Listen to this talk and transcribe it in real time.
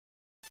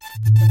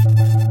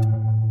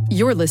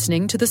You're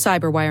listening to the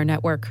Cyberwire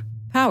Network,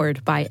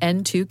 powered by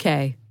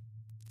N2K.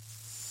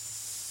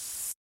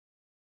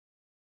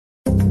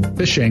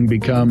 Phishing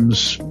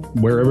becomes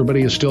where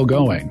everybody is still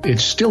going.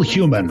 It's still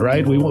human,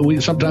 right? We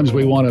sometimes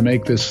we want to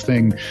make this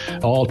thing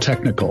all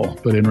technical,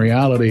 but in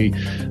reality,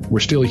 we're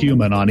still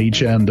human on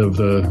each end of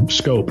the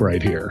scope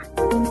right here.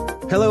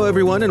 Hello,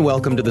 everyone, and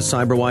welcome to the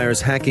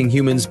CyberWire's Hacking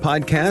Humans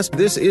podcast.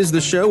 This is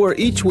the show where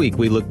each week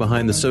we look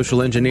behind the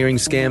social engineering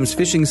scams,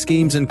 phishing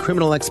schemes, and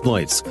criminal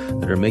exploits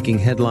that are making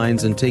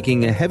headlines and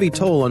taking a heavy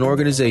toll on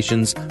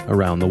organizations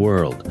around the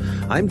world.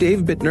 I'm Dave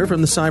Bittner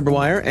from the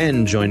CyberWire,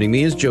 and joining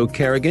me is Joe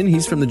Carrigan.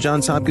 He's from the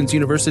Johns Hopkins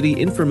University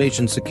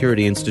Information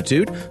Security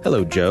Institute.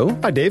 Hello, Joe.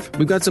 Hi, Dave.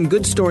 We've got some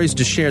good stories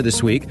to share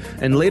this week,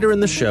 and later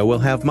in the show we'll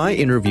have my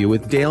interview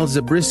with Dale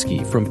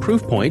Zabriskie from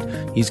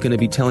Proofpoint. He's going to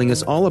be telling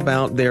us all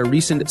about their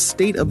recent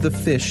State of the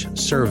Phish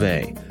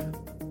survey.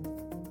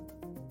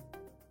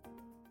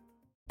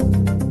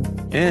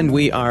 And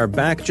we are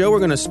back. Joe, we're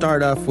going to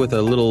start off with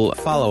a little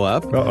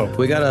follow-up. Uh-oh.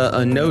 We got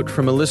a note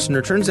from a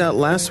listener. Turns out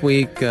last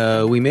week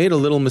we made a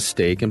little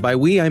mistake, and by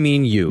we, I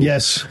mean you.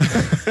 Yes.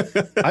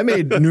 I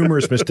made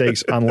numerous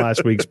mistakes on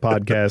last week's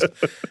podcast.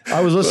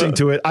 I was listening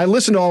to it. I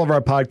listen to all of our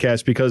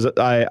podcasts because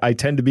I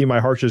tend to be my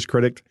harshest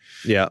critic.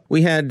 Yeah.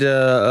 We had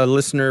a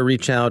listener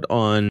reach out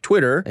on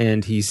Twitter,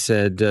 and he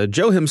said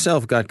Joe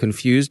himself got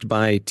confused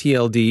by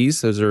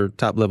TLDs. Those are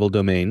top-level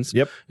domains.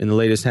 Yep. In the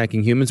latest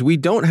Hacking Humans. We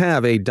don't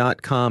have a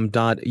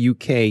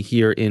 .com.uk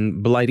here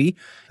in Blighty.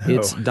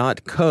 It's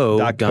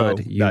 .co.uk.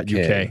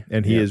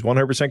 And he is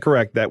 100%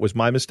 correct. That was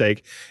my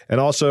mistake. And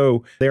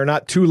also, they are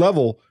not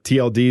two-level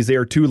TLDs. They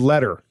are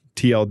two-letter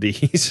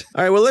TLDs.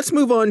 All right, well, let's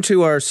move on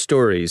to our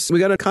stories. We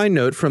got a kind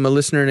note from a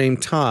listener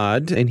named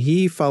Todd, and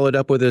he followed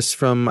up with us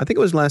from, I think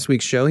it was last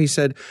week's show. He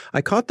said,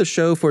 I caught the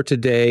show for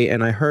today,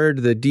 and I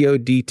heard the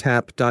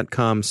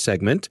DODTAP.com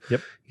segment.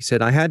 Yep. He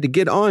said, I had to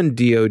get on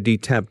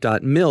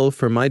DODTAP.mil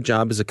for my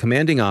job as a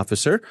commanding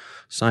officer,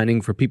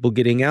 signing for people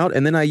getting out,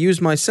 and then I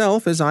used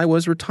myself as I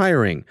was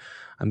retiring.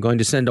 I'm going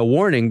to send a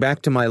warning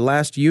back to my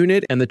last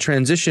unit and the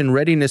transition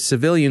readiness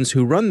civilians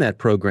who run that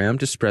program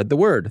to spread the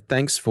word.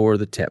 Thanks for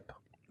the tip.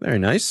 Very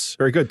nice.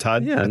 Very good,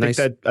 Todd. Yeah,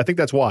 I think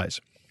that's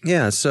wise.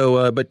 Yeah,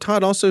 so, but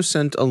Todd also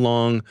sent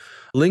along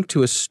a link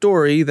to a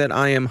story that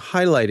I am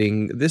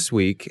highlighting this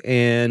week,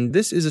 and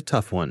this is a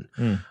tough one.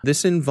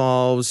 This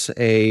involves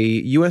a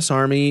U.S.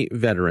 Army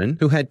veteran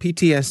who had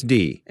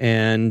PTSD,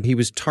 and he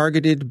was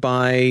targeted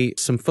by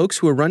some folks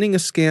who were running a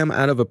scam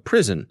out of a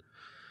prison,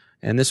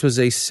 and this was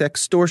a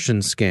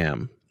sextortion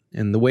scam.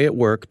 And the way it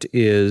worked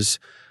is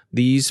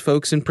these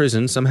folks in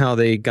prison, somehow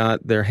they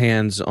got their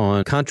hands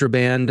on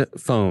contraband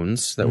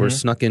phones that were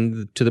snuck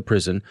into the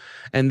prison,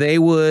 and they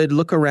would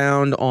look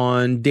around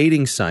on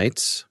dating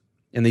sites,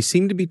 and they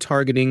seemed to be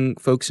targeting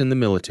folks in the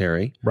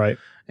military. Right.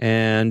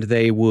 And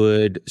they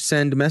would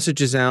send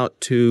messages out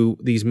to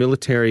these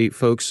military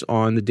folks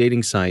on the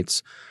dating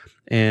sites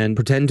and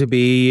pretend to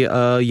be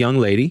a young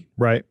lady.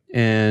 Right.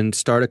 And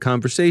start a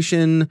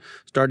conversation,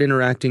 start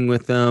interacting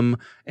with them,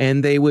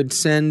 and they would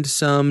send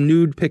some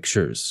nude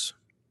pictures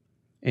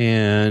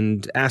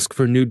and ask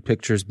for nude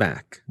pictures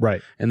back.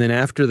 Right. And then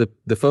after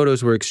the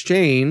photos were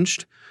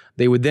exchanged,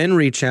 they would then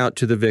reach out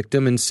to the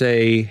victim and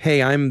say,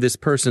 hey, I'm this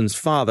person's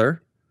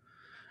father,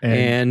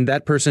 and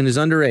that person is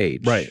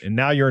underage. Right. And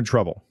now you're in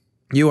trouble.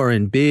 You are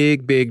in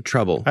big, big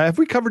trouble. Have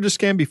we covered this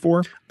scam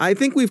before? I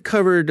think we've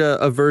covered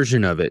a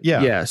version of it.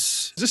 Yeah.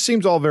 Yes. This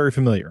seems all very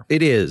familiar.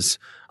 It is.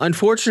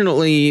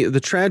 Unfortunately, the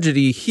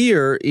tragedy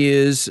here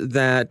is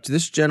that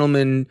this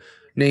gentleman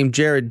named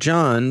Jared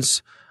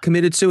Johns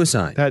committed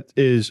suicide. That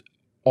is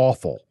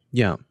awful.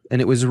 Yeah.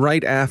 And it was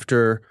right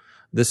after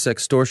the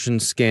sextortion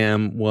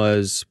scam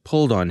was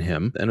pulled on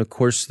him. And of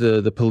course,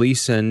 the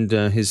police and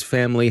his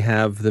family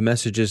have the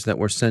messages that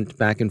were sent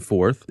back and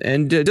forth.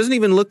 And it doesn't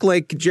even look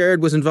like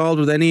Jared was involved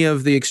with any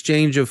of the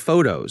exchange of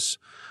photos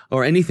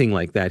or anything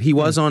like that. He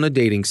was on a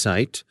dating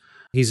site.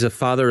 He's a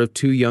father of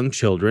 2 young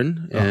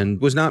children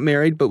and was not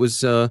married, but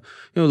was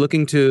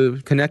looking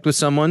to connect with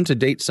someone, to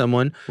date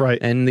someone. Right.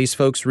 And these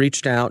folks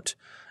reached out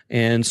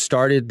and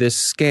started this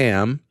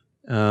scam,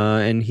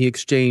 and he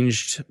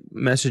exchanged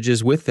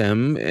messages with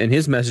them, and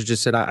his messages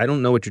said, I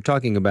don't know what you're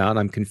talking about.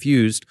 I'm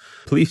confused.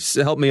 Please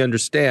help me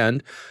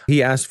understand.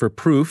 He asked for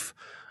proof,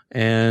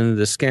 and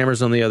the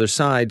scammers on the other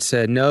side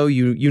said, no,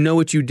 you know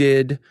what you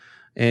did,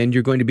 and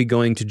you're going to be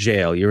going to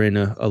jail. You're in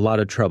a lot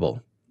of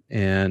trouble.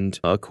 And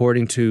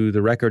according to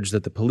the records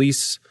that the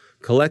police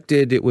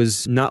collected, it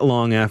was not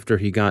long after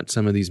he got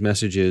some of these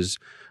messages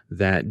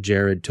that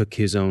Jared took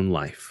his own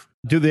life.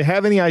 Do they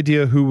have any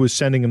idea who was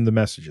sending him the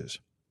messages?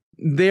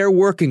 They're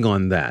working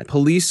on that.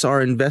 Police are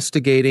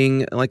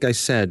investigating. Like I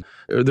said,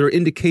 there are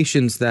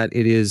indications that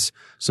it is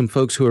some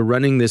folks who are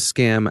running this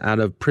scam out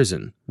of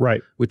prison.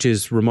 Right. Which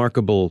is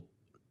remarkable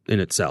in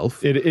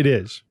itself. It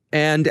is.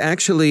 And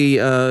actually,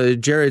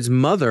 Jared's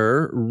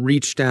mother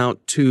reached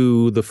out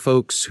to the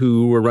folks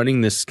who were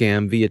running this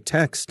scam via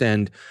text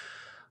and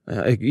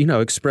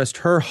expressed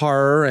her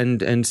horror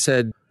and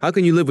said, How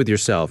can you live with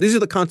yourself? These are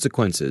the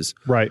consequences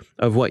Right.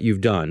 of what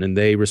you've done. And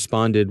they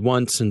responded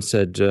once and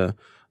said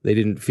they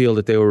didn't feel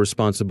that they were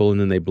responsible, and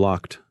then they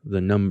blocked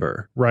the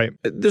number. Right.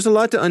 There's a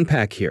lot to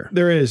unpack here.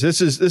 There is. This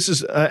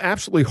is an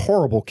absolutely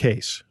horrible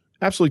case.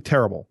 Absolutely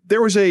terrible.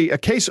 There was a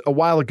case a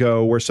while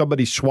ago where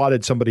somebody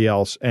swatted somebody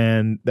else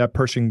and that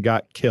person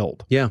got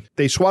killed. Yeah.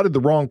 They swatted the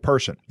wrong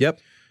person. Yep.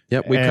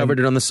 We covered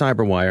it on the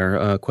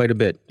Cyberwire quite a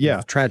bit. Yeah.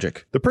 It's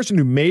tragic. The person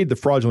who made the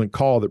fraudulent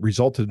call that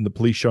resulted in the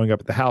police showing up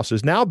at the house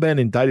has now been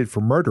indicted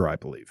for murder, I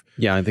believe.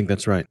 Yeah, I think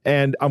that's right.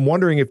 And I'm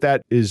wondering if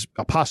that is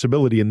a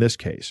possibility in this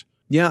case.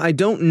 Yeah, I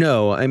don't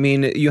know. I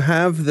mean, you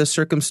have the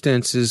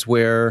circumstances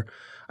where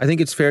I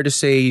think it's fair to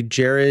say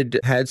Jared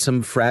had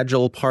some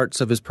fragile parts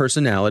of his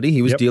personality.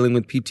 He was dealing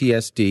with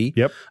PTSD.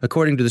 Yep.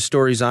 According to the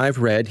stories I've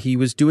read, he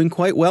was doing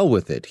quite well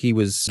with it. He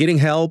was getting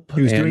help.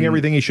 He was doing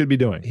everything he should be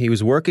doing. He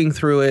was working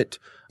through it.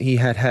 He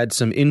had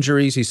some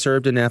injuries. He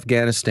served in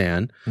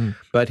Afghanistan,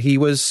 but he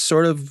was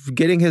sort of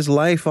getting his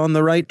life on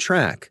the right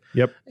track.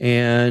 Yep.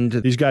 And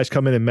these guys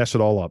come in and mess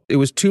it all up. It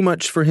was too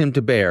much for him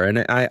to bear.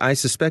 And I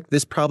suspect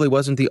this probably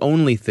wasn't the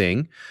only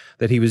thing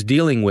that he was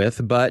dealing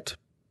with, but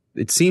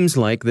it seems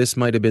like this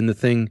might have been the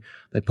thing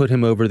that put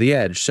him over the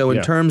edge. So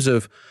in terms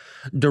of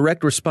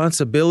direct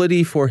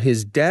responsibility for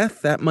his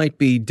death, that might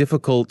be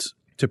difficult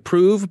to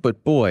prove,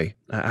 but boy,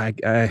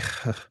 I'd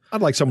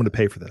like someone to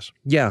pay for this.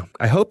 Yeah.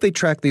 I hope they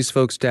track these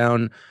folks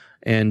down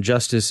and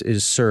justice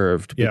is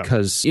served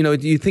because,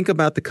 you think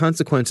about the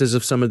consequences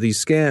of some of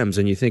these scams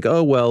and you think,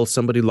 oh, well,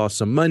 somebody lost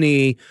some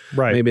money.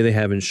 Right. Maybe they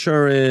have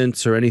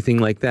insurance or anything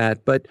like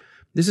that. But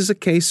this is a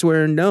case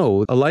where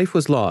no, a life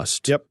was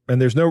lost. Yep. And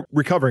there's no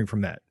recovering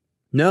from that.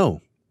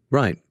 No.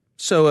 Right.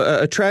 So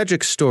a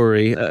tragic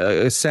story,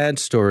 a sad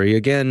story.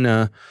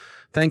 Again,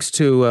 thanks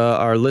to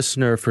our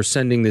listener for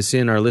sending this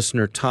in, our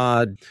listener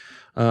Todd.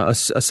 A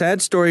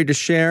sad story to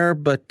share,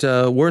 but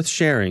worth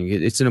sharing.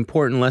 It's an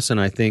important lesson,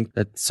 I think,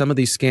 that some of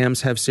these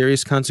scams have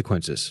serious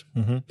consequences.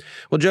 Mm-hmm.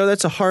 Well, Joe,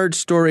 that's a hard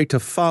story to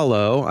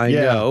follow, I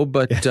know,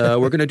 but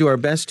we're going to do our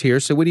best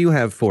here. So what do you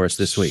have for us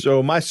this week?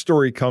 So my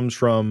story comes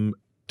from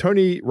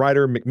Tony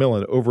Ryder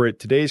McMillan over at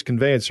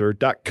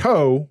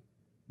todaysconveyancer.co.uk.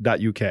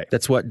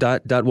 That's what?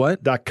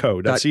 What?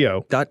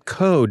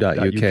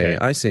 .co.uk.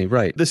 I see.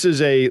 Right. This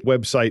is a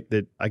website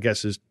that I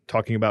guess is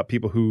talking about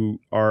people who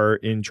are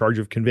in charge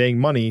of conveying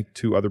money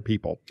to other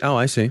people. Oh,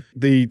 I see.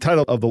 The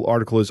title of the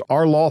article is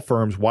Are Law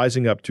Firms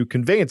Wising Up to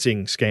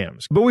Conveyancing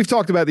Scams? But we've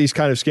talked about these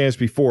kind of scams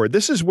before.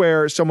 This is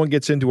where someone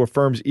gets into a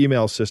firm's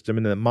email system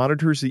and then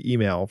monitors the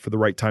email for the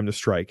right time to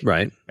strike.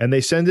 Right. And they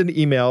send an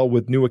email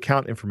with new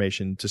account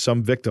information to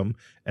some victim,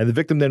 and the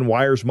victim then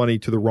wires money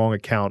to the wrong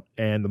account,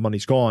 and the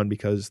money's gone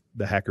because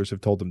the hackers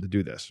have told them to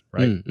do this,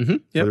 right? Mm-hmm.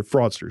 Yep. So they're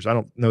fraudsters. I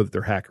don't know that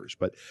they're hackers,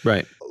 but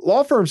right.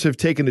 Law firms have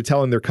taken to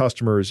telling their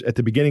customers at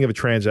the beginning of a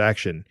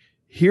transaction,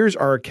 here's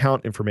our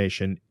account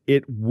information.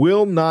 It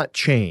will not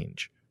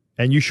change,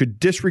 and you should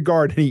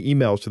disregard any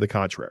emails to the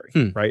contrary,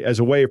 right, as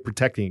a way of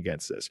protecting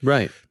against this.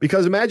 Right.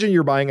 Because imagine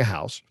you're buying a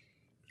house,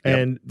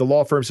 and the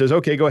law firm says,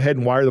 okay, go ahead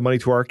and wire the money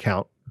to our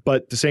account.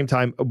 But at the same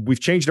time, we've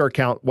changed our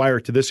account, wire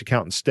it to this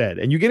account instead.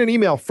 And you get an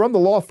email from the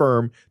law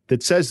firm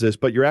that says this,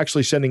 but you're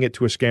actually sending it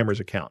to a scammer's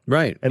account.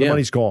 Right. And the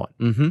money's gone.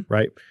 Mm-hmm.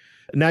 Right.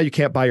 Now you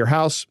can't buy your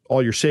house.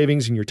 All your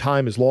savings and your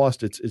time is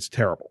lost. It's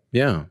terrible.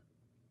 Yeah.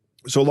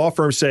 So law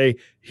firms say,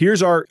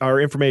 here's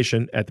our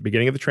information at the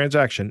beginning of the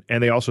transaction.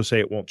 And they also say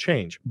it won't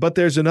change. But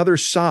there's another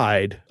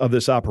side of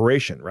this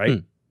operation,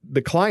 right?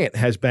 The client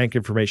has bank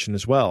information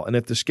as well. And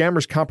if the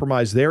scammers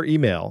compromise their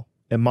email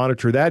and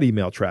monitor that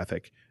email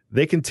traffic,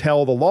 they can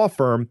tell the law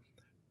firm,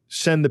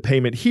 send the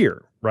payment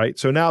here, right?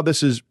 So now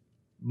this is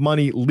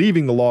money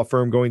leaving the law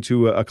firm going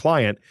to a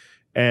client,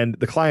 and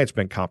the client's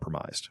been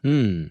compromised.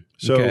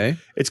 So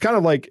it's kind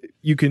of like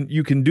you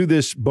can do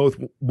this both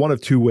one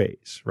of two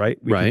ways, right?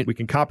 We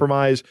can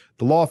compromise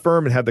the law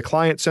firm and have the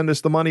client send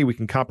us the money. We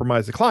can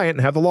compromise the client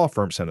and have the law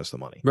firm send us the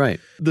money. Right.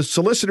 The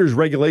Solicitors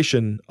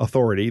Regulation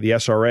Authority, the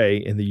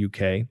SRA in the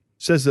UK,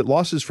 says that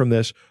losses from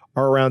this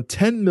are around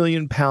 £10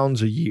 million a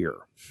year.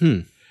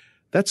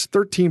 That's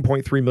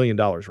 $13.3 million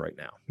right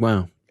now.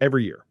 Wow.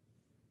 Every year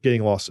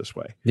getting lost this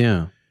way.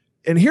 Yeah.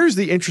 And here's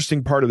the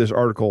interesting part of this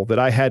article that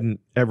I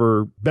hadn't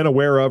ever been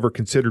aware of or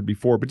considered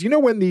before. But do you know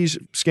when these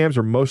scams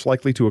are most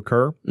likely to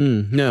occur?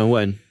 No,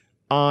 when?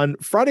 On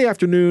Friday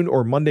afternoon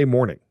or Monday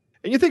morning.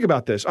 And you think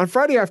about this. On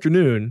Friday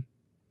afternoon,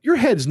 your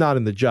head's not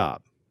in the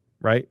job,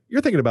 right?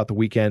 You're thinking about the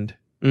weekend.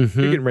 You're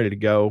getting ready to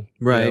go.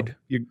 Right.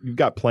 You've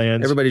got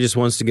plans. Everybody just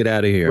wants to get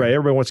out of here. Right.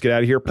 Everybody wants to get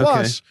out of here.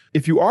 Plus,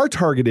 if you are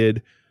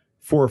targeted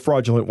for a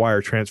fraudulent wire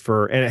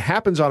transfer and it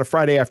happens on a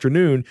Friday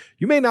afternoon,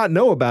 you may not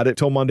know about it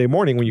till Monday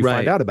morning when you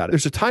find out about it.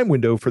 There's a time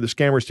window for the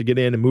scammers to get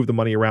in and move the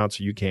money around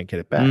so you can't get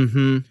it back.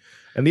 And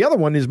the other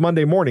one is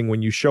Monday morning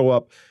when you show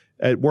up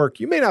at work.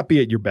 You may not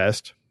be at your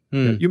best.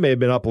 You may have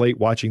been up late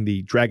watching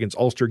the Dragons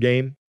Ulster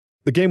game.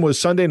 The game was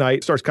Sunday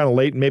night, starts kind of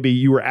late. Maybe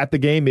you were at the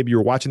game. Maybe you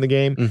were watching the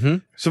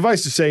game.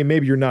 Suffice to say,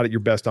 maybe you're not at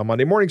your best on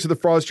Monday morning. So the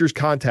fraudsters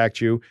contact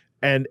you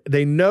and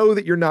they know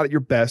that you're not at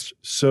your best.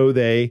 So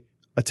they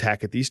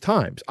attack at these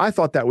times. I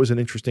thought that was an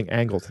interesting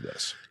angle to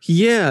this.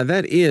 Yeah,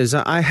 that is.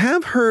 I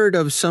have heard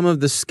of some of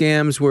the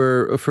scams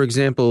where, for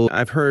example,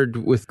 I've heard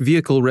with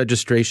vehicle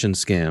registration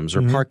scams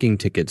or parking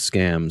ticket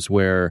scams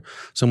where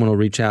someone will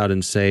reach out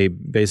and say,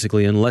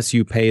 basically, unless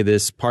you pay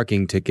this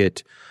parking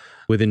ticket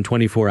within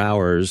 24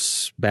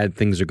 hours, bad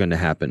things are going to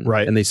happen.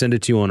 Right. And they send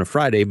it to you on a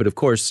Friday. But of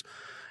course,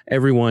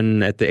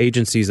 everyone at the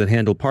agencies that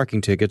handle parking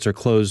tickets are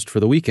closed for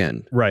the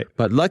weekend. Right.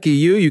 But lucky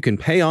you can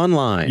pay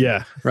online.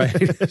 Yeah.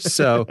 Right.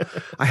 So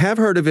I have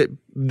heard of it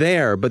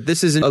there, but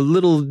this is a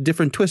little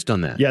different twist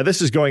on that. Yeah,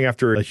 this is going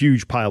after a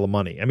huge pile of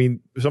money. I mean,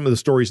 some of the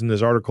stories in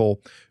this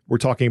article, we're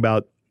talking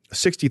about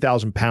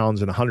 60,000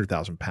 pounds and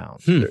 100,000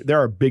 pounds.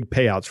 There are big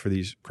payouts for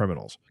these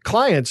criminals.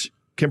 Clients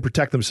can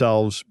protect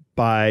themselves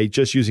by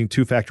just using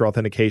two-factor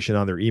authentication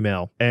on their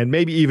email, and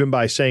maybe even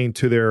by saying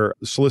to their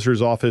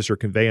solicitor's office or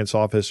conveyance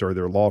office or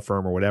their law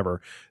firm or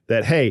whatever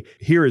that, hey,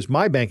 here is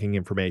my banking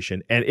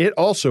information, and it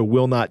also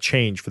will not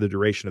change for the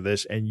duration of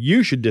this, and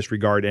you should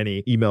disregard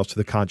any emails to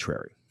the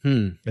contrary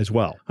as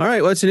well. All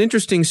right. Well, it's an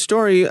interesting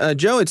story.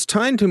 Joe, it's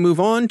time to move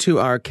on to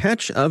our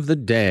catch of the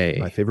day.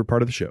 My favorite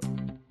part of the show.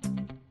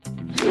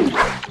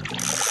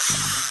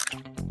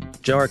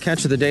 Joe, our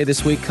catch of the day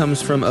this week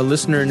comes from a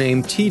listener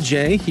named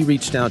TJ. He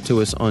reached out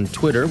to us on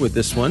Twitter with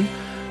this one.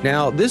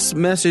 Now, this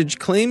message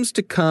claims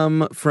to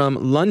come from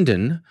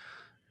London,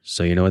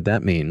 so you know what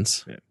that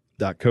means.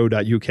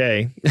 .co.uk.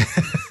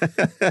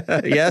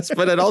 Yes,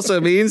 but it also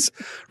means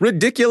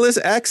ridiculous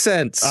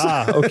accents.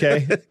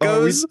 Okay. It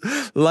goes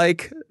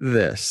like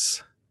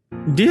this.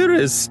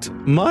 Dearest,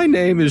 my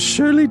name is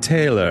Shirley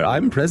Taylor.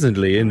 I'm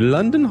presently in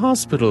London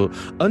Hospital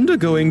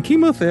undergoing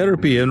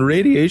chemotherapy and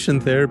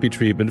radiation therapy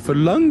treatment for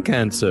lung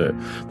cancer.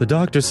 The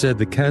doctor said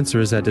the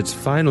cancer is at its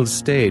final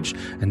stage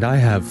and I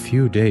have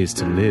few days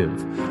to live.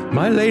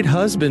 My late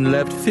husband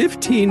left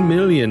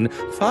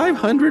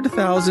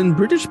 15,500,000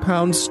 British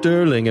pounds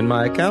sterling in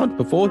my account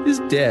before his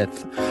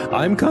death.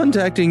 I'm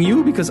contacting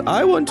you because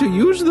I want to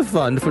use the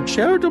fund for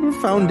charitable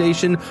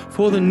foundation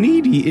for the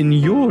needy in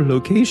your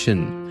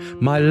location.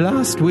 My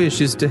last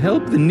wish is to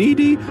help the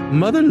needy,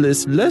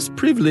 motherless, less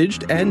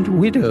privileged, and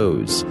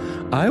widows.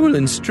 I will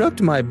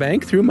instruct my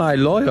bank through my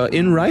lawyer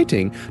in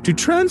writing to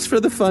transfer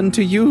the fund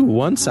to you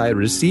once I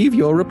receive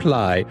your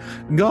reply.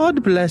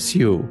 God bless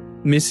you,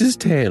 Mrs.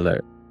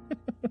 Taylor.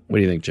 What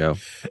do you think, Joe?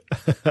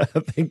 I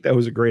think that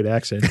was a great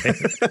accent.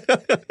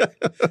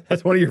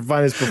 That's one of your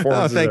finest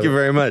performances. Oh, thank you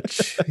very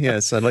much.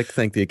 Yes, I'd like to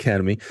thank the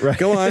Academy. Right.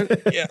 Go on.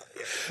 Yeah.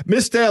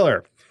 Miss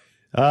Taylor.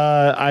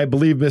 I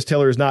believe Miss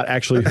Taylor is not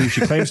actually who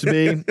she claims to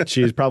be.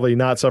 She is probably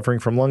not suffering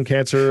from lung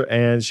cancer,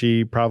 and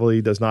she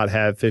probably does not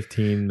have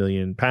 15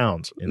 million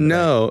pounds.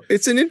 No,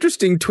 it's an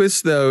interesting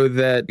twist, though,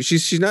 that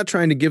she's not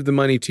trying to give the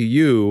money to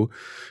you.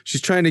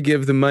 She's trying to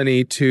give the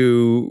money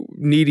to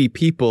needy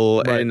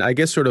people, right. And I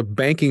guess sort of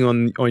banking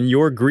on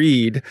your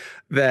greed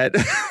that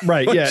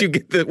right, once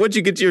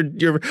you get your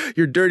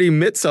dirty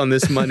mitts on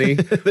this money,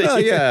 well,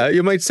 yeah,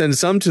 you might send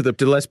some to the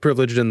less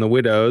privileged and the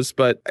widows,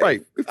 but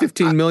right,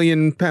 15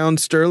 million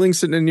pounds sterling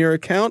sitting in your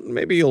account,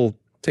 maybe you'll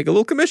take a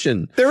little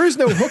commission. There is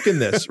no hook in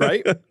this,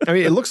 right? I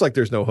mean, it looks like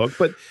there's no hook,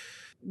 but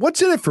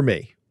what's in it for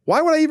me?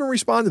 Why would I even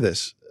respond to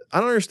this? I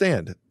don't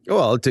understand.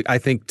 Well, I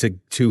think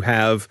to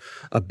have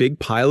a big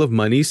pile of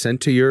money sent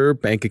to your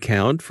bank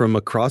account from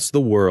across the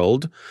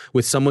world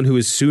with someone who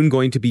is soon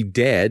going to be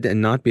dead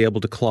and not be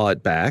able to claw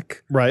it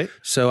back. Right.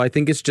 So I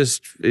think it's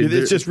just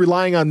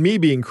relying on me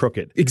being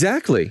crooked.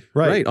 Exactly.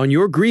 Right. On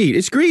your greed.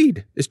 It's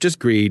greed. It's just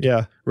greed.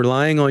 Yeah.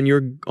 Relying on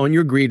your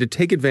greed to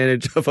take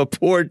advantage of a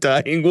poor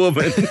dying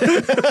woman.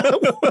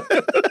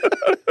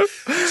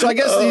 So I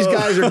guess these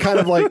guys are kind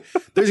of like,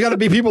 there's got to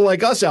be people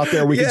like us out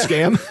there we can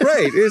scam.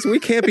 Right. We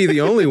can't be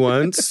the only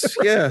ones.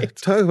 Yeah. Right.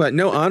 Talk about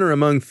no honor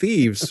among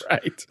thieves.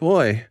 Right.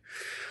 Boy.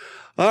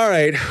 All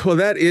right. Well,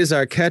 that is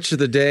our catch of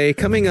the day.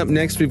 Coming up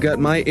next, we've got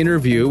my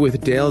interview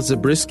with Dale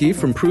Zabriskie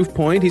from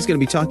Proofpoint. He's going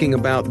to be talking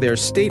about their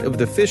State of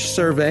the Fish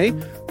survey.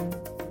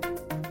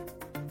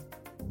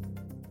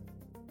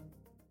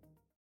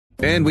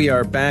 And we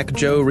are back.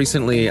 Joe,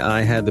 recently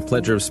I had the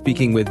pleasure of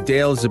speaking with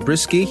Dale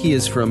Zabriskie. He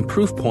is from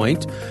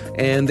Proofpoint,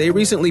 and they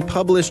recently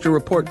published a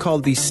report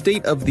called The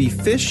State of the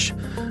Fish,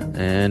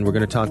 and we're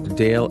going to talk to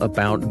Dale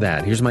about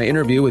that. Here's my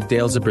interview with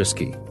Dale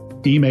Zabriskie.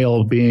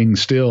 Email being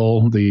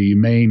still the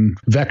main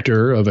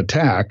vector of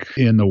attack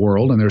in the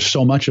world, and there's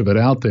so much of it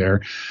out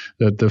there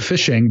that the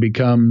phishing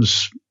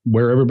becomes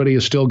where everybody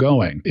is still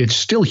going. It's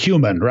still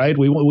human, right?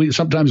 We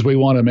sometimes we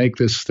want to make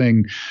this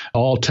thing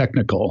all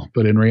technical,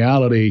 but in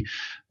reality,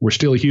 we're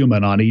still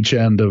human on each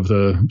end of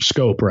the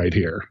scope right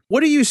here.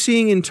 What are you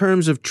seeing in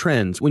terms of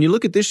trends? When you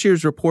look at this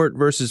year's report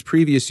versus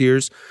previous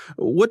years,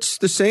 what's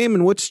the same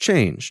and what's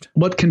changed?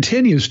 What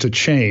continues to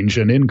change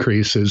and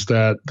increase is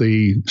that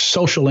the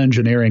social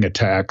engineering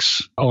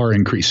attacks are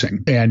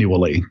increasing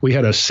annually. We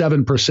had a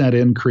 7%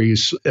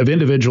 increase of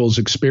individuals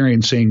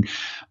experiencing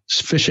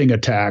phishing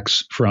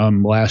attacks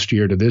from last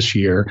year to this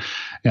year.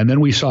 And then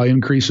we saw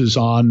increases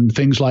on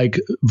things like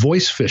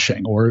voice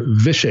phishing, or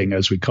vishing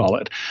as we call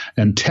it,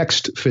 and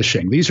text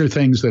phishing. These are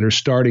things that are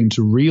starting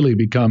to really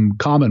become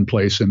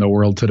commonplace in the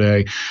world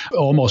today.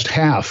 Almost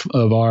half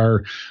of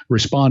our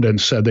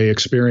respondents said they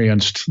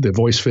experienced the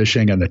voice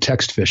phishing and the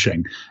text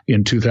phishing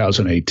in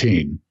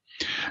 2018.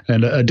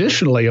 And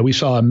additionally, we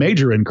saw a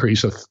major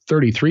increase, a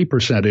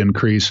 33%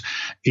 increase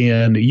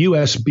in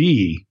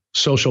USB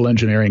social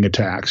engineering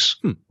attacks,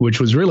 which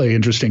was really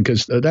interesting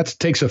because that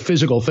takes a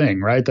physical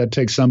thing, right? That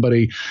takes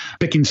somebody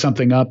picking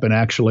something up and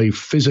actually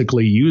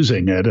physically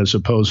using it as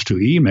opposed to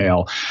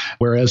email,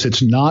 whereas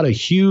it's not a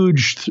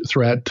huge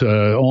threat.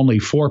 Only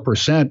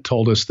 4%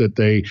 told us that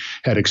they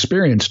had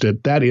experienced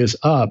it. That is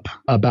up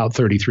about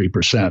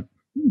 33%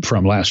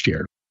 from last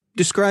year.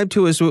 Describe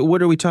to us,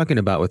 what are we talking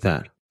about with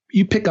that?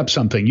 You pick up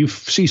something, you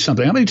see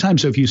something. How many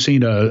times have you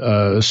seen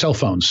a cell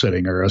phone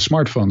sitting or a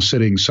smartphone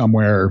sitting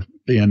somewhere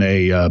in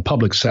a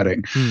public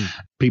setting?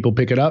 People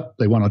pick it up.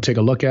 They want to take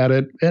a look at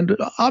it. And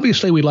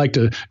obviously, we like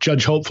to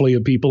judge hopefully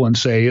of people and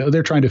say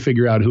they're trying to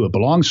figure out who it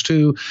belongs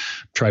to,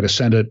 try to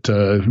send it,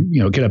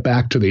 get it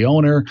back to the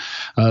owner.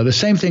 The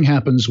same thing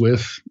happens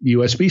with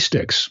USB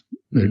sticks.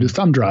 They're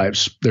thumb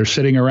drives. They're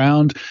sitting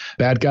around.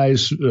 Bad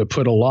guys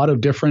put a lot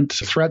of different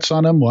threats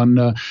on them.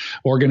 One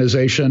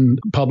organization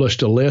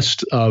published a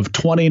list of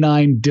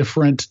 29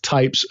 different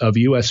types of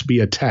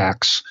USB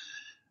attacks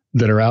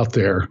that are out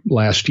there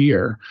last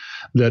year.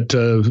 That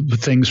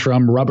things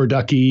from rubber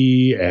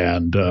ducky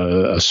and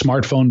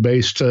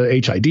smartphone-based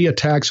HID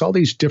attacks, all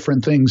these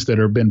different things that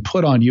have been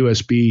put on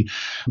USB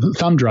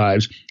thumb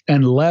drives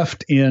and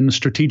left in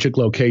strategic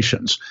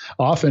locations,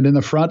 often in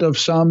the front of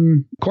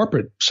some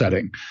corporate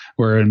setting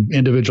where an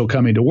individual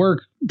coming to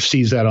work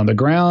sees that on the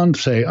ground,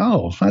 say,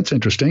 oh, that's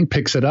interesting,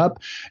 picks it up.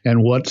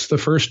 And what's the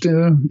first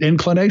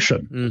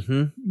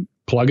inclination?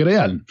 Plug it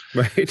in.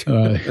 Right.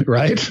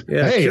 Right.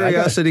 Yeah. Hey,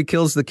 curiosity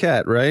kills the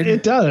cat, right?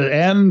 It does.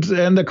 And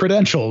the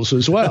credentials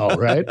as well.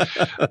 Right.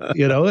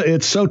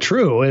 It's so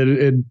true.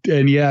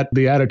 And yet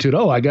the attitude,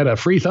 oh, I got a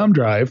free thumb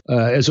drive,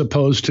 as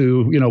opposed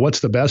to, what's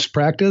the best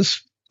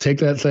practice? Take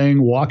that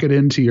thing, walk it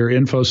into your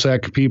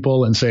InfoSec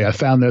people and say, I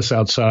found this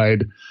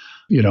outside.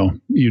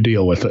 You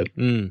deal with it.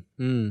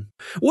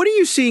 What are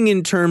you seeing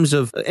in terms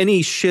of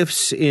any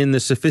shifts in the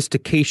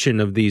sophistication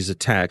of these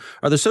attacks?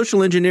 Are the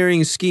social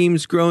engineering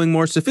schemes growing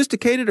more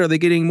sophisticated? Are they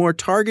getting more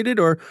targeted,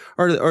 or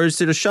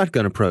is it a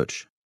shotgun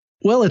approach?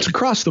 Well, it's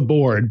across the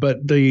board,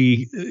 but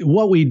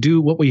what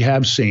we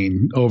have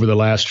seen over the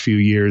last few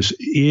years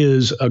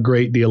is a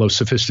great deal of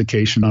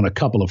sophistication on a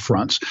couple of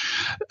fronts.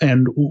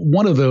 And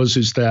one of those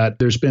is that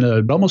there's been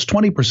an almost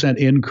 20%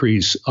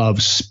 increase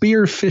of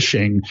spear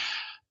phishing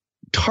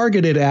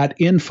targeted at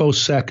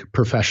InfoSec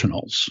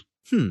professionals.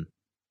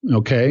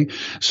 Okay.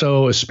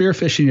 So a spear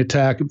phishing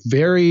attack,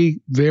 very,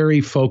 very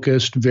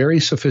focused, very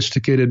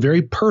sophisticated,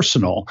 very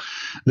personal,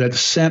 that's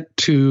sent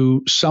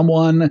to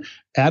someone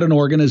at an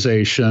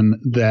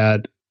organization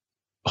that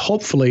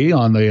hopefully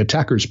on the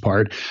attacker's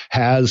part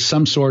has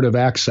some sort of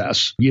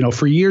access.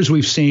 For years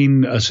we've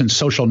seen, since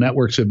social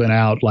networks have been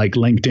out like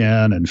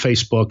LinkedIn and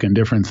Facebook and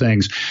different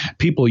things,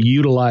 people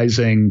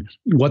utilizing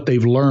what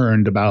they've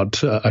learned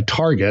about a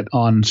target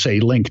on,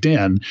 say,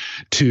 LinkedIn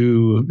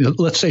to,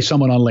 let's say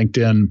someone on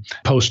LinkedIn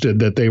posted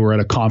that they were at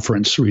a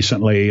conference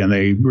recently and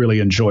they really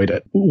enjoyed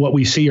it. What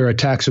we see are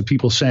attacks of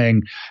people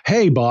saying,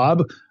 hey,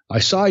 Bob, I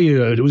saw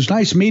you. It was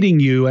nice meeting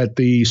you at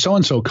the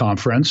so-and-so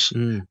conference.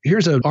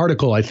 Here's an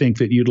article I think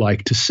that you'd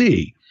like to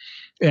see.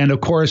 And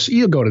of course,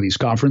 you go to these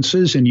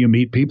conferences and you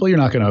meet people. You're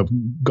not going to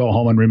go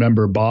home and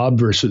remember Bob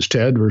versus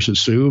Ted versus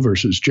Sue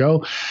versus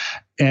Joe.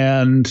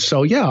 And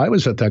so, yeah, I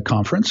was at that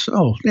conference.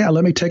 Oh, yeah,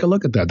 let me take a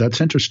look at that. That's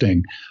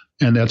interesting.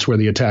 And that's where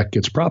the attack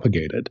gets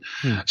propagated.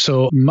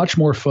 So much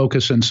more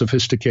focused and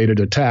sophisticated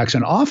attacks.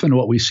 And often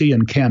what we see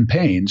in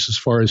campaigns, as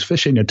far as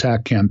phishing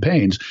attack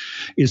campaigns,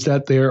 is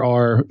that there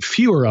are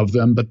fewer of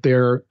them, but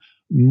they're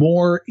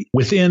more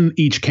within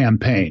each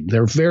campaign.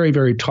 They're very,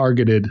 very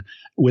targeted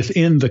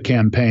within the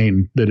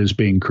campaign that is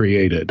being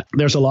created.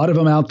 There's a lot of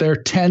them out there,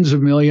 tens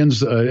of millions,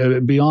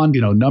 beyond,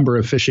 number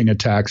of phishing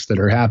attacks that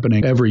are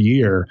happening every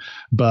year.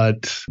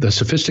 But the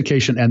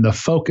sophistication and the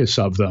focus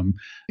of them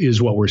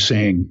is what we're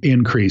seeing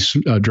increase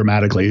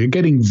dramatically. They're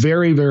getting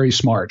very, very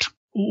smart.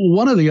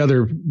 One of the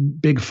other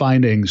big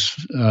findings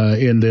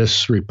in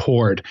this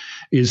report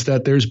is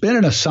that there's been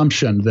an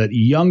assumption that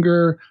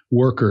younger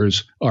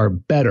workers are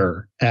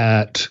better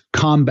at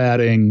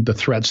combating the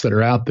threats that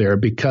are out there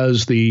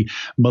because the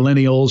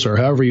millennials, or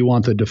however you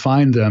want to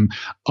define them,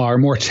 are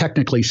more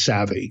technically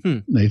savvy.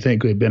 They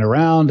think they've been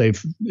around. A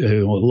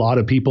lot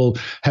of people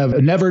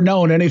have never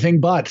known anything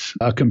but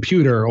a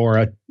computer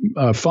or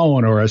a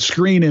phone or a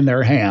screen in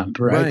their hand,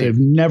 right? They've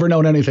never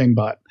known anything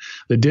but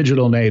the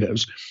digital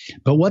natives.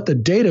 But what the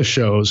data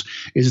shows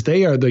is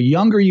the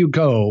younger you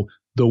go,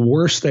 the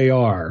worse they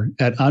are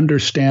at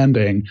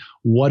understanding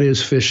what is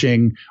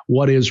phishing,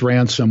 what is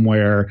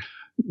ransomware,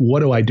 what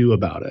do I do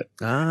about it?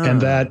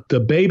 And that the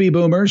baby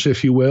boomers,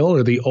 if you will,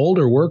 or the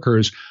older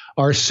workers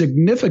are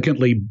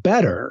significantly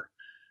better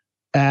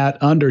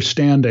at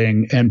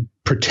understanding and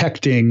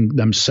protecting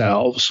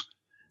themselves.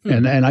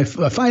 And I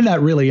find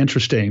that really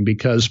interesting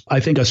because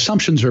I think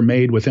assumptions are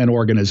made within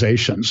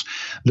organizations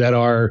that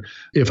are,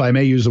 if I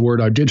may use the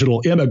word, are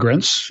digital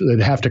immigrants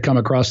that have to come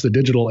across the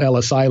digital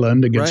Ellis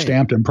Island and get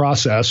stamped and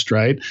processed,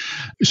 right?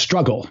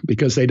 Struggle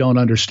because they don't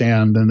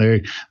understand and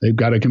they've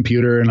got a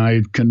computer and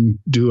I can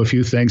do a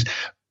few things.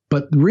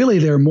 But really,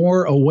 they're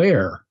more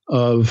aware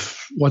of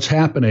what's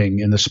happening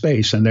in the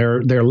space, and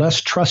they're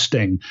less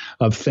trusting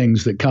of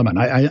things that come in.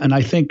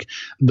 I think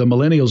the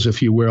millennials,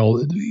 if you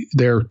will,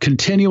 they're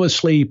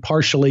continuously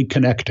partially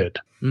connected,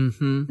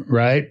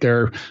 right?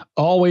 They're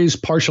always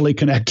partially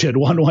connected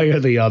one way or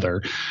the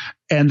other,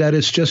 and that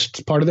it's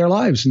just part of their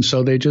lives. And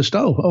so they just,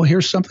 oh,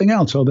 here's something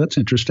else. Oh, that's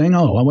interesting.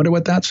 Oh, I wonder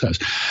what that says.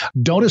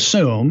 Don't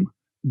assume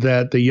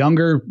that the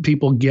younger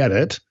people get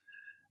it,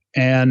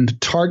 and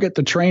target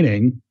the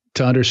training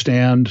to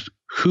understand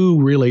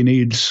who really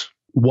needs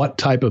what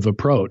type of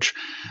approach,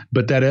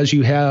 but that as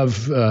you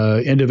have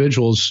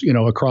individuals,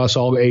 across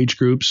all age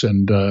groups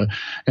and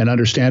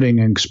understanding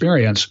and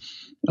experience,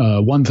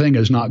 one thing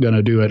is not going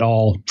to do it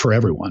all for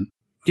everyone.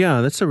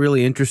 Yeah, that's a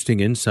really interesting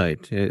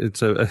insight.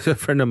 It's a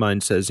friend of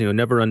mine says,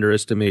 never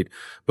underestimate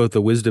both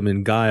the wisdom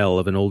and guile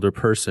of an older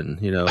person.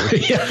 Yeah,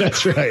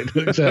 that's right.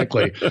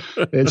 Exactly.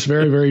 It's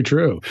very, very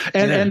true.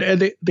 And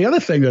the other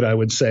thing that I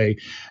would say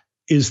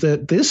is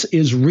that this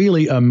is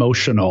really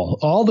emotional.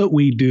 All that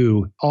we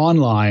do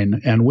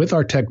online and with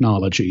our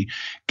technology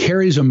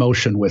carries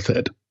emotion with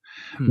it.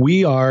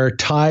 We are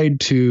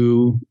tied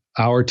to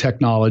our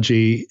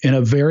technology in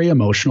a very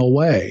emotional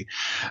way.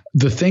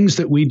 The things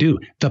that we do,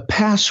 the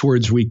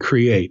passwords we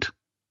create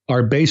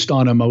are based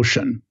on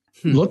emotion.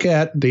 Look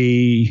at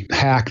the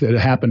hack that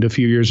happened a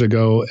few years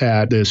ago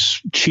at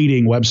this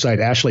cheating website,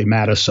 Ashley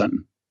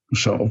Madison.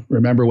 So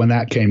remember when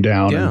that came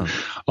down and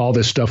all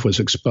this stuff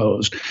was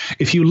exposed.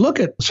 If you look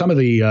at some of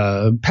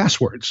the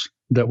passwords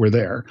that were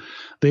there,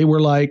 they were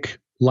like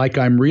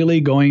I'm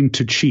really going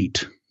to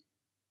cheat.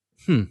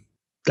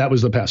 That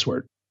was the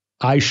password.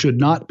 I should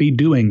not be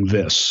doing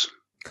this.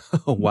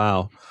 Oh,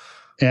 wow.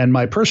 And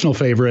my personal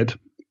favorite,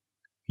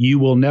 you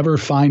will never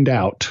find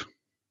out.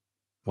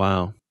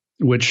 Wow.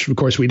 Which, of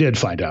course, we did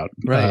find out.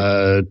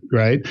 Right.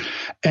 Right.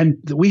 And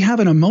we have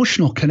an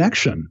emotional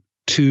connection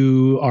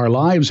to our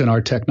lives and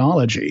our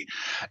technology.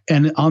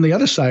 And on the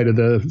other side of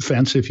the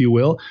fence, if you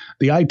will,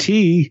 the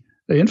IT,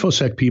 the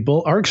InfoSec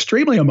people are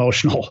extremely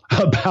emotional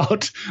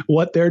about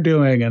what they're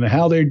doing and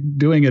how they're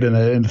doing it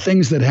and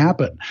things that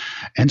happen.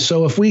 And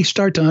so if we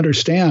start to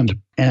understand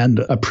and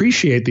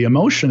appreciate the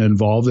emotion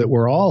involved, that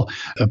we're all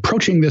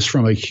approaching this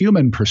from a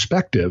human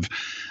perspective,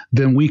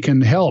 then we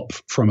can help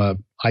from a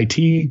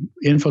IT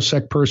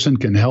InfoSec person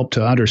can help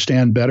to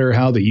understand better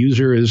how the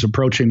user is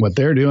approaching what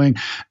they're doing,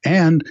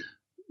 and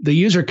the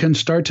user can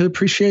start to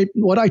appreciate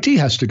what IT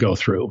has to go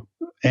through.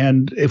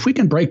 And if we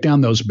can break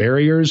down those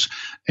barriers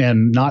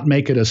and not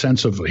make it a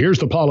sense of here's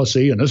the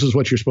policy and this is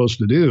what you're supposed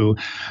to do,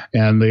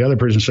 and the other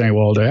person saying,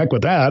 well, to heck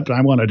with that,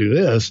 I want to do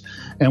this,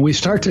 and we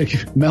start to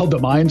meld the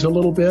minds a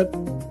little bit,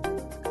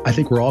 I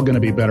think we're all going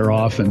to be better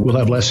off, and we'll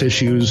have less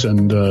issues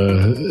and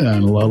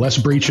less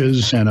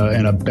breaches and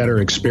a better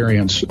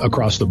experience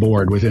across the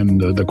board within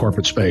the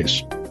corporate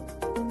space.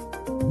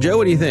 Joe,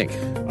 what do you think?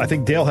 I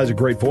think Dale has a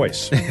great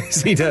voice.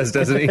 He does,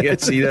 doesn't he?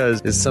 Yes, he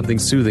does. There's something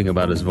soothing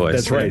about his voice.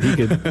 That's right.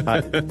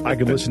 I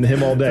could listen to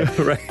him all day.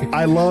 Right.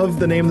 I love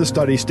the name of the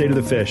study, State of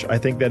the Fish. I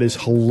think that is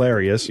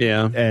hilarious.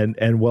 Yeah.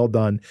 And well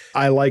done.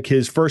 I like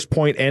his first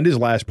point and his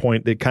last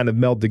point that kind of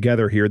meld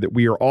together here, that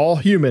we are all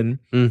human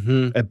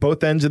at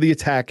both ends of the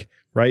attack,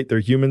 right? They're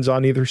humans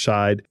on either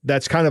side.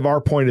 That's kind of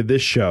our point of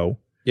this show.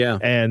 Yeah.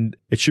 And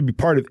it should be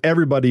part of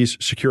everybody's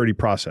security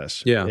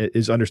process. Yeah.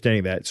 Is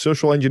understanding that.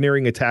 Social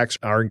engineering attacks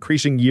are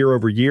increasing year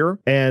over year.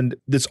 And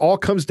this all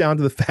comes down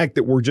to the fact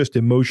that we're just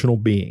emotional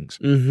beings,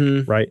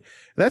 right?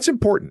 That's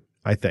important,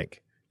 I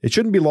think. It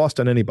shouldn't be lost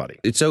on anybody.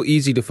 It's so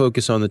easy to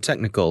focus on the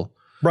technical.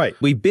 Right.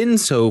 We've been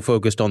so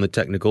focused on the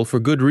technical for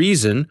good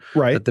reason,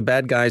 right, that the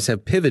bad guys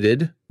have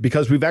pivoted.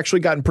 Because we've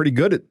actually gotten pretty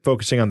good at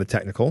focusing on the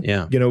technical.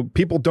 Yeah.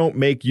 People don't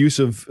make use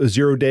of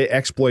zero-day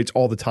exploits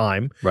all the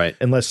time. Right.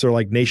 Unless they're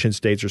like nation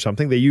states or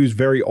something. They use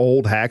very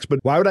old hacks. But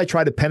why would I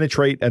try to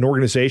penetrate an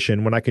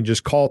organization when I can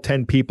just call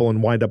 10 people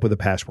and wind up with a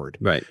password?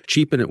 Right.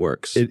 Cheap and it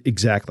works.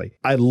 Exactly.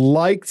 I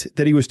liked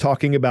that he was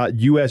talking about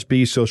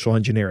USB social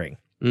engineering.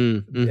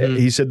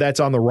 He said that's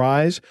on the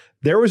rise.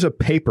 There was a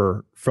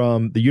paper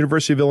from the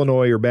University of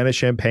Illinois,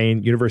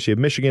 Urbana-Champaign, University of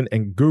Michigan,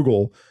 and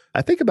Google,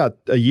 I think about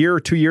a year or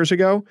 2 years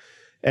ago.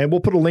 And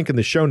we'll put a link in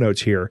the show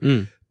notes here.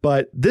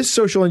 But this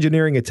social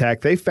engineering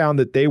attack, they found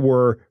that they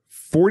were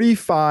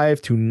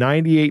 45 to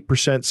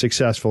 98%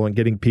 successful in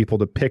getting people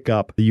to pick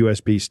up the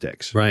USB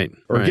sticks. Right.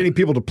 Or getting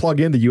people to plug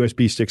in the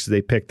USB sticks that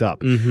they picked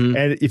up.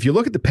 And if you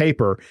look at the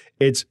paper,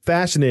 it's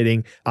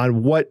fascinating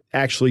on what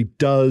actually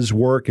does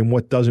work and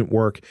what doesn't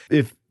work.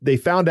 If they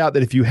found out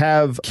that if you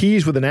have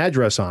keys with an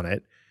address on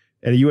it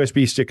and a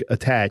USB stick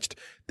attached,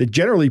 that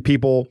generally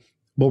people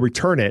will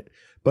return it.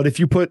 But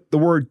if you put the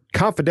word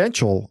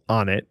confidential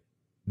on it,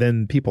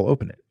 then people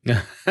open it.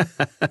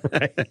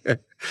 Right?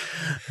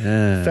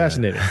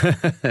 Fascinating.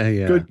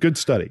 Yeah. Good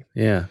study.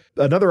 Yeah.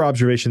 Another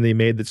observation they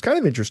made that's kind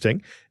of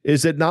interesting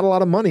is that not a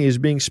lot of money is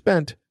being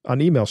spent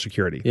on email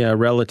security. Yeah,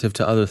 relative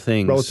to other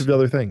things. Relative to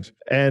other things.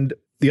 And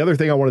the other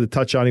thing I wanted to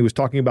touch on, he was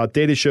talking about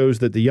data shows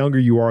that the younger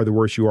you are, the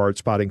worse you are at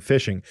spotting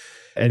phishing.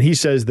 And he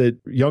says that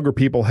younger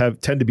people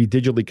tend to be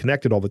digitally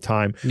connected all the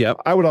time. Yep.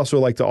 I would also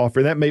like to offer,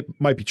 and that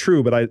might be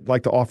true, but I'd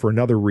like to offer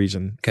another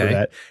reason for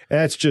that. And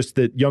that's just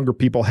that younger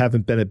people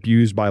haven't been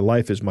abused by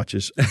life as much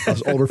as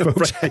older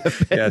folks have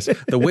been. Yes.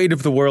 The weight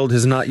of the world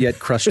has not yet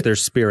crushed their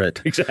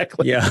spirit.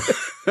 Exactly. Yeah.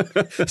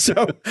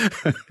 So,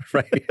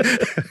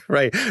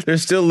 right. They're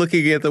still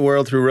looking at the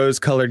world through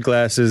rose-colored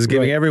glasses,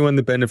 giving everyone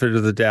the benefit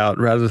of the doubt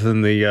rather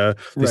than the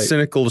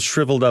cynical,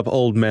 shriveled up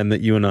old men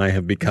that you and I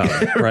have become.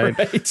 Right?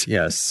 Right.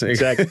 Yes.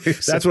 Exactly.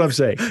 That's what I'm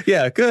saying.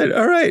 Yeah, good.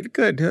 All right,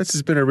 good. This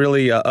has been a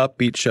really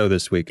upbeat show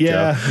this week,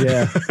 Joe.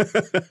 Yeah.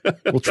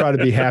 We'll try to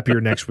be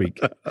happier next week.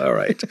 All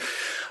right.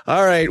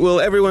 Well,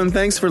 everyone,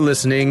 thanks for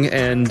listening.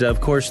 And,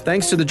 of course,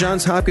 thanks to the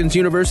Johns Hopkins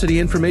University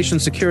Information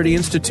Security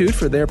Institute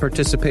for their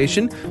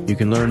participation. You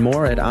can learn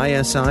more at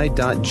isi.jhu.edu.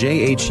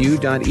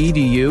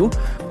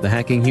 The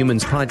Hacking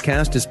Humans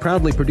podcast is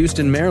proudly produced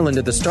in Maryland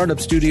at the startup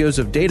studios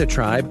of Data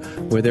Tribe,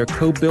 where they're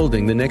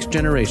co-building the next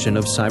generation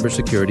of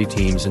cybersecurity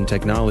teams and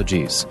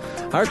technologies.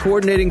 Our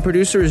coordinating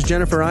producer is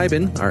Jennifer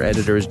Iben. Our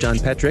editor is John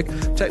Petrick.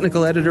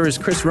 Technical editor is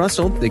Chris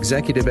Russell.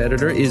 Executive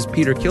editor is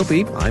Peter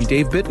Kilpie. I'm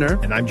Dave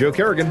Bittner. And I'm Joe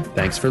Kerrigan.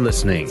 Thanks for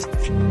listening.